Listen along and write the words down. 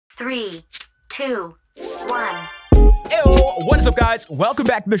3, 2, 1. Heyo, what is up, guys? Welcome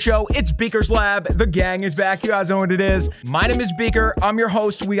back to the show. It's Beaker's Lab. The gang is back. You guys know what it is. My name is Beaker. I'm your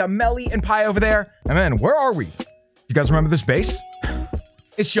host. We got Melly and Pi over there. And man, where are we? You guys remember this base?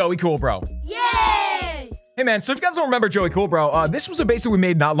 It's Joey Cool Bro. Yay! Hey man, so if you guys don't remember Joey Cool Bro, this was a base that we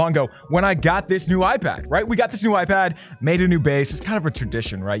made not long ago when I got this new iPad, right? We got this new iPad, made a new base. It's kind of a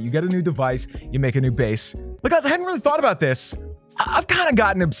tradition, right? You get a new device, you make a new base. But guys, I hadn't really thought about this. I've kind of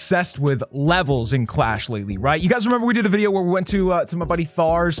gotten obsessed with levels in Clash lately, right? You guys remember we did a video where we went to my buddy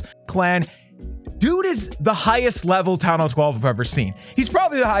Thar's clan. Dude is the highest level Town Hall 12 I've ever seen. He's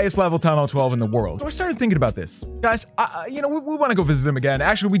probably the highest level Town Hall 12 in the world. So I started thinking about this. Guys, you know, we want to go visit him again.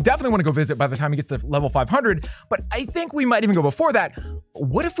 Actually, we definitely want to go visit by the time he gets to level 500, but I think we might even go before that.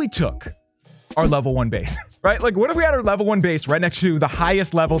 What if we took our level 1 base, right? Like, what if we had our level 1 base right next to the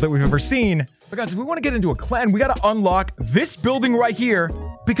highest level that we've ever seen? But guys, if we want to get into a clan, we got to unlock this building right here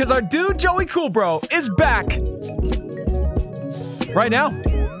because our dude, Joey Cool Bro, is back right now.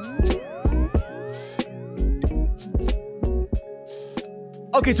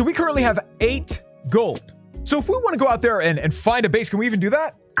 Okay, so we currently have 8 gold. So if we want to go out there and find a base, can we even do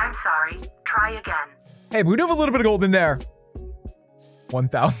that? I'm sorry. Try again. Hey, but we do have a little bit of gold in there.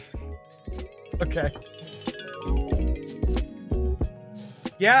 1,000. Okay.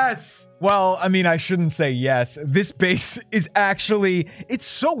 Yes. Well, I mean, I shouldn't say yes. This base is actually, it's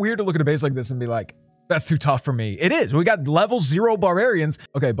so weird to look at a base like this and be like, that's too tough for me. It is. We got level 0 barbarians.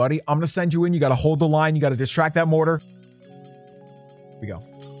 Okay, buddy, I'm going to send you in. You got to hold the line. You got to distract that mortar. Here we go.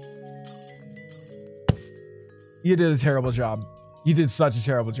 You did a terrible job. You did such a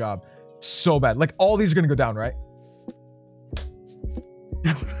terrible job. So bad. Like, all these are going to go down, right?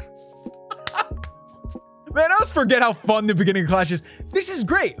 Man, I always forget how fun the beginning of Clash is. This is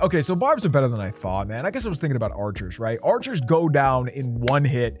great. Okay, so barbs are better than I thought, man. I guess I was thinking about archers, right? Archers go down in 1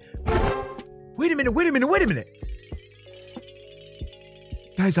 hit. Wait a minute, wait a minute, wait a minute.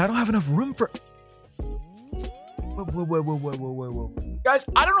 Guys, I don't have enough room for... Whoa. Guys,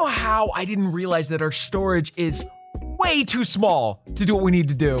 I don't know how I didn't realize that our storage is way too small to do what we need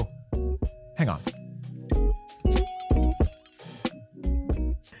to do. Hang on.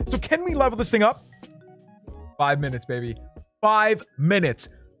 So can we level this thing up? 5 minutes, baby. 5 minutes.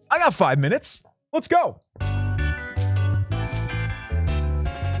 I got 5 minutes. Let's go.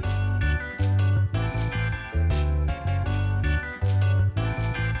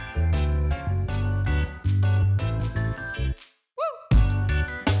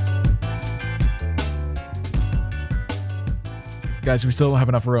 Guys, we still don't have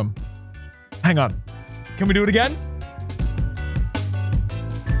enough room. Hang on. Can we do it again?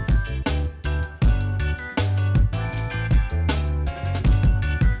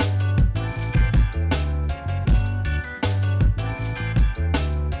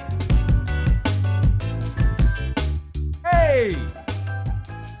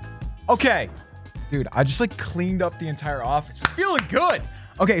 Okay, dude, I just like cleaned up the entire office. Feeling good.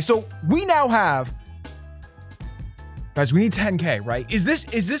 Okay, so we now have, guys, we need 10K, right? Is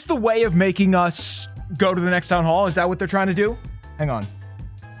this the way of making us go to the next town hall? Is that what they're trying to do? Hang on.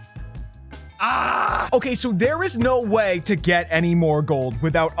 Okay, so there is no way to get any more gold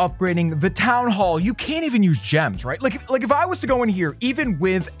without upgrading the town hall. You can't even use gems, right? Like if I was to go in here, even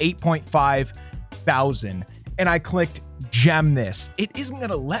with 8.5 thousand, and I clicked gem this, it isn't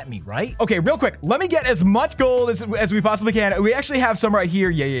gonna let me, right? Okay, real quick, let me get as much gold as we possibly can. We actually have some right here.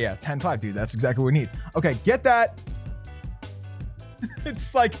 Yeah. 10.5, dude, that's exactly what we need. Okay, get that.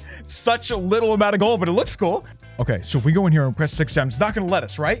 It's like such a little amount of gold, but it looks cool. Okay, so if we go in here and press 6 gems, it's not gonna let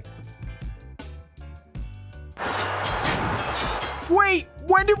us, right? Wait,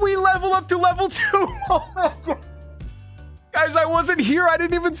 when did we level up to level 2? Oh my God. Guys, I wasn't here. I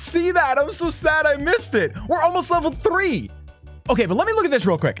didn't even see that. I'm so sad I missed it. We're almost level 3. Okay, but let me look at this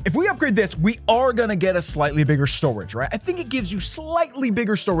real quick. If we upgrade this, we are going to get a slightly bigger storage, right? I think it gives you slightly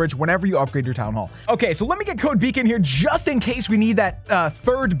bigger storage whenever you upgrade your town hall. Okay, so let me get code Beacon here just in case we need that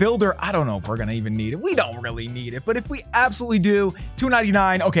third builder. I don't know if we're going to even need it. We don't really need it, but if we absolutely do,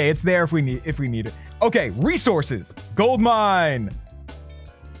 $2.99. Okay, it's there if we need it. Okay, resources. Gold mine.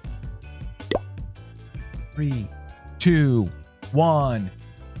 3, 2, 1.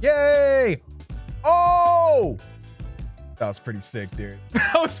 Yay! Oh! That was pretty sick, dude.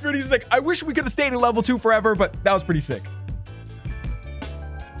 That was pretty sick. I wish we could have stayed at level 2 forever, but that was pretty sick.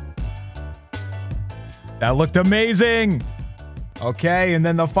 That looked amazing. Okay, and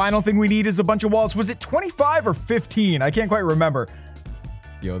then the final thing we need is a bunch of walls. Was it 25 or 15? I can't quite remember.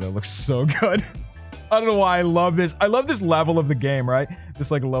 Yo, that looks so good. I don't know why I love this. I love this level of the game, right?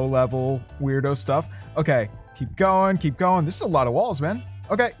 This like low level weirdo stuff. Okay, keep going, keep going. This is a lot of walls, man.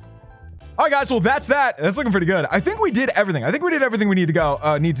 Okay, All right, guys. Well, that's that. That's looking pretty good. I think we did everything. I think we did everything we need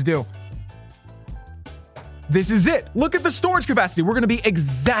to do. This is it. Look at the storage capacity. We're going to be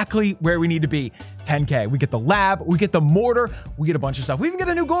exactly where we need to be. 10K. We get the lab. We get the mortar. We get a bunch of stuff. We even get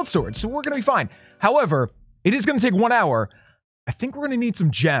a new gold storage, so we're going to be fine. However, it is going to take 1 hour. I think we're going to need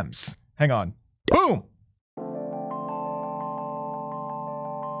some gems. Hang on. Boom.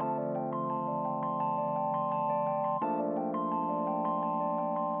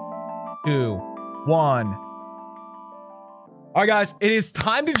 Two, one. All right, guys, it is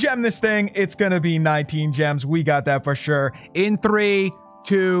time to gem this thing. It's going to be 19 gems. We got that for sure. In 3,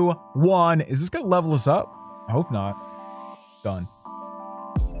 2, 1. Is this going to level us up? I hope not. Done.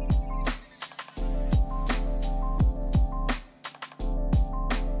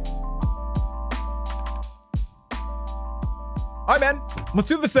 All right, man. Let's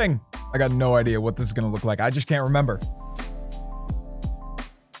do this thing. I got no idea what this is going to look like. I just can't remember.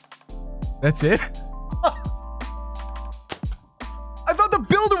 That's it? I thought the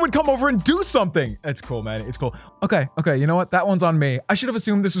builder would come over and do something. It's cool, man. It's cool. Okay, you know what? That one's on me. I should have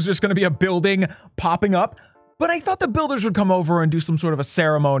assumed this was just going to be a building popping up, but I thought the builders would come over and do some sort of a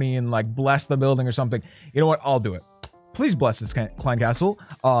ceremony and like bless the building or something. You know what? I'll do it. Please bless this clan castle.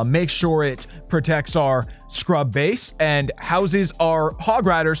 Make sure it protects our scrub base and houses our hog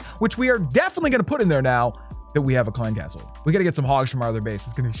riders, which we are definitely going to put in there now that we have a clan castle. We got to get some hogs from our other base.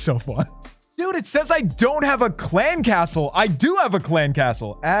 It's going to be so fun. Dude, it says I don't have a clan castle. I do have a clan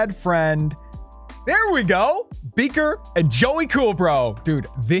castle. Add friend. There we go. Beaker and Joey Cool Bro. Dude,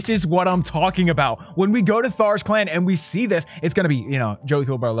 this is what I'm talking about. When we go to Thar's clan and we see this, it's going to be, you know, Joey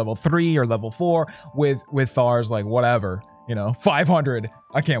Cool Bro level 3 or level 4 with Thar's like whatever, you know, 500.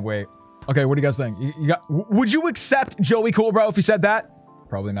 I can't wait. Okay, what do you guys think? Would you accept Joey Cool Bro if he said that?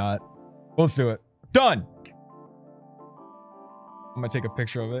 Probably not. Let's do it. Done. I'm going to take a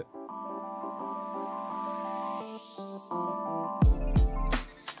picture of it.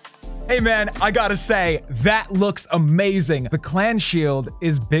 Hey man, I gotta say, that looks amazing. The clan shield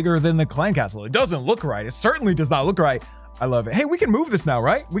is bigger than the clan castle. It doesn't look right. It certainly does not look right. I love it. Hey, we can move this now,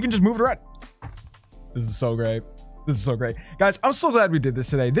 right? We can just move it around. This is so great. This is so great. Guys, I'm so glad we did this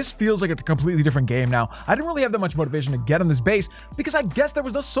today. This feels like a completely different game now. I didn't really have that much motivation to get on this base because I guess there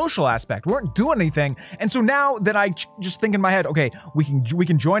was no social aspect. We weren't doing anything. And so now that I just think in my head, okay, we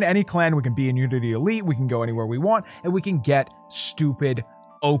can join any clan. We can be in Unity Elite. We can go anywhere we want. And we can get stupid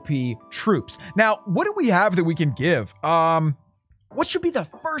OP troops. Now, what do we have that we can give? What should be the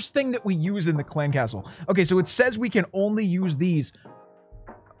first thing that we use in the clan castle? Okay, so it says we can only use these.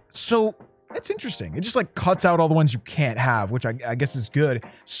 So that's interesting. It just like cuts out all the ones you can't have, which I guess is good.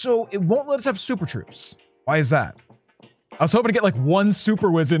 So it won't let us have super troops. Why is that? I was hoping to get like one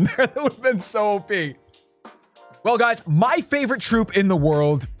super whiz in there. That would have been so OP. Well, guys, my favorite troop in the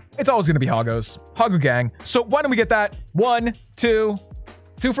world, it's always going to be Hoggos. Hoggo Gang. So why don't we get that? 1, 2...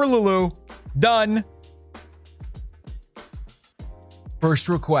 2 for Lulu. Done. First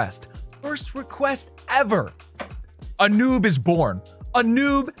request. First request ever. A noob is born. A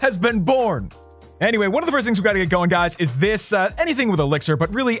noob has been born. Anyway, one of the first things we got to get going, guys, is this, anything with elixir,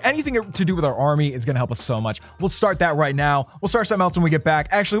 but really anything to do with our army is going to help us so much. We'll start that right now. We'll start something else when we get back.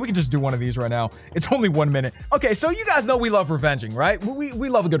 Actually, we can just do one of these right now. It's only 1 minute. Okay, so you guys know we love revenging, right? We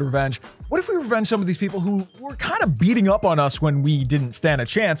love a good revenge. What if we revenge some of these people who were kind of beating up on us when we didn't stand a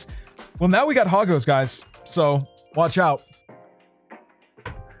chance? Well, now we got Hoggos, guys, so watch out.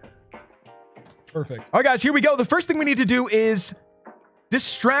 Perfect. All right, guys, here we go. The first thing we need to do is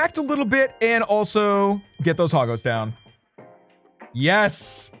distract a little bit and also get those Hoggos down.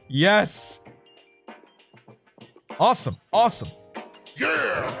 Yes. Yes. Awesome. Awesome.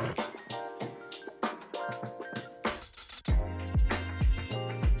 Yeah.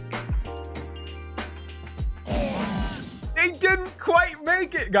 They didn't quite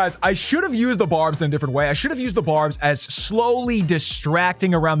make it. Guys, I should have used the barbs in a different way. I should have used the barbs as slowly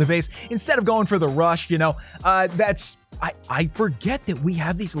distracting around the base instead of going for the rush, you know. I forget that we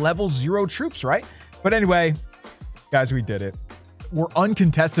have these level 0 troops, right? But anyway, guys, we did it. We're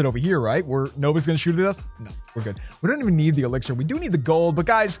uncontested over here, right? Nobody's gonna shoot at us? No, we're good. We don't even need the elixir. We do need the gold, but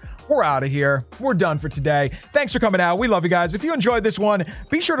guys, we're out of here. We're done for today. Thanks for coming out. We love you guys. If you enjoyed this one,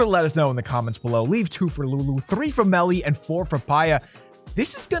 be sure to let us know in the comments below. Leave 2 for Lulu, 3 for Melly, and 4 for Paya.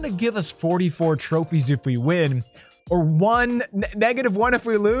 This is gonna give us 44 trophies if we win. Or -1 if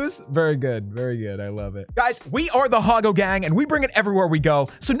we lose. Very good. Very good. I love it. Guys, we are the Hoggo Gang, and we bring it everywhere we go.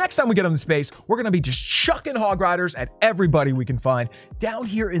 So next time we get on the space, we're going to be just chucking hog riders at everybody we can find down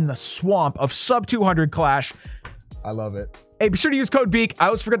here in the swamp of sub 200 Clash. I love it. Hey, be sure to use code BEAK. I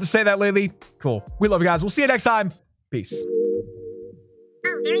always forget to say that lately. Cool. We love you guys. We'll see you next time. Peace. Oh,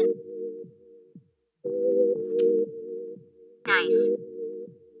 very Nice.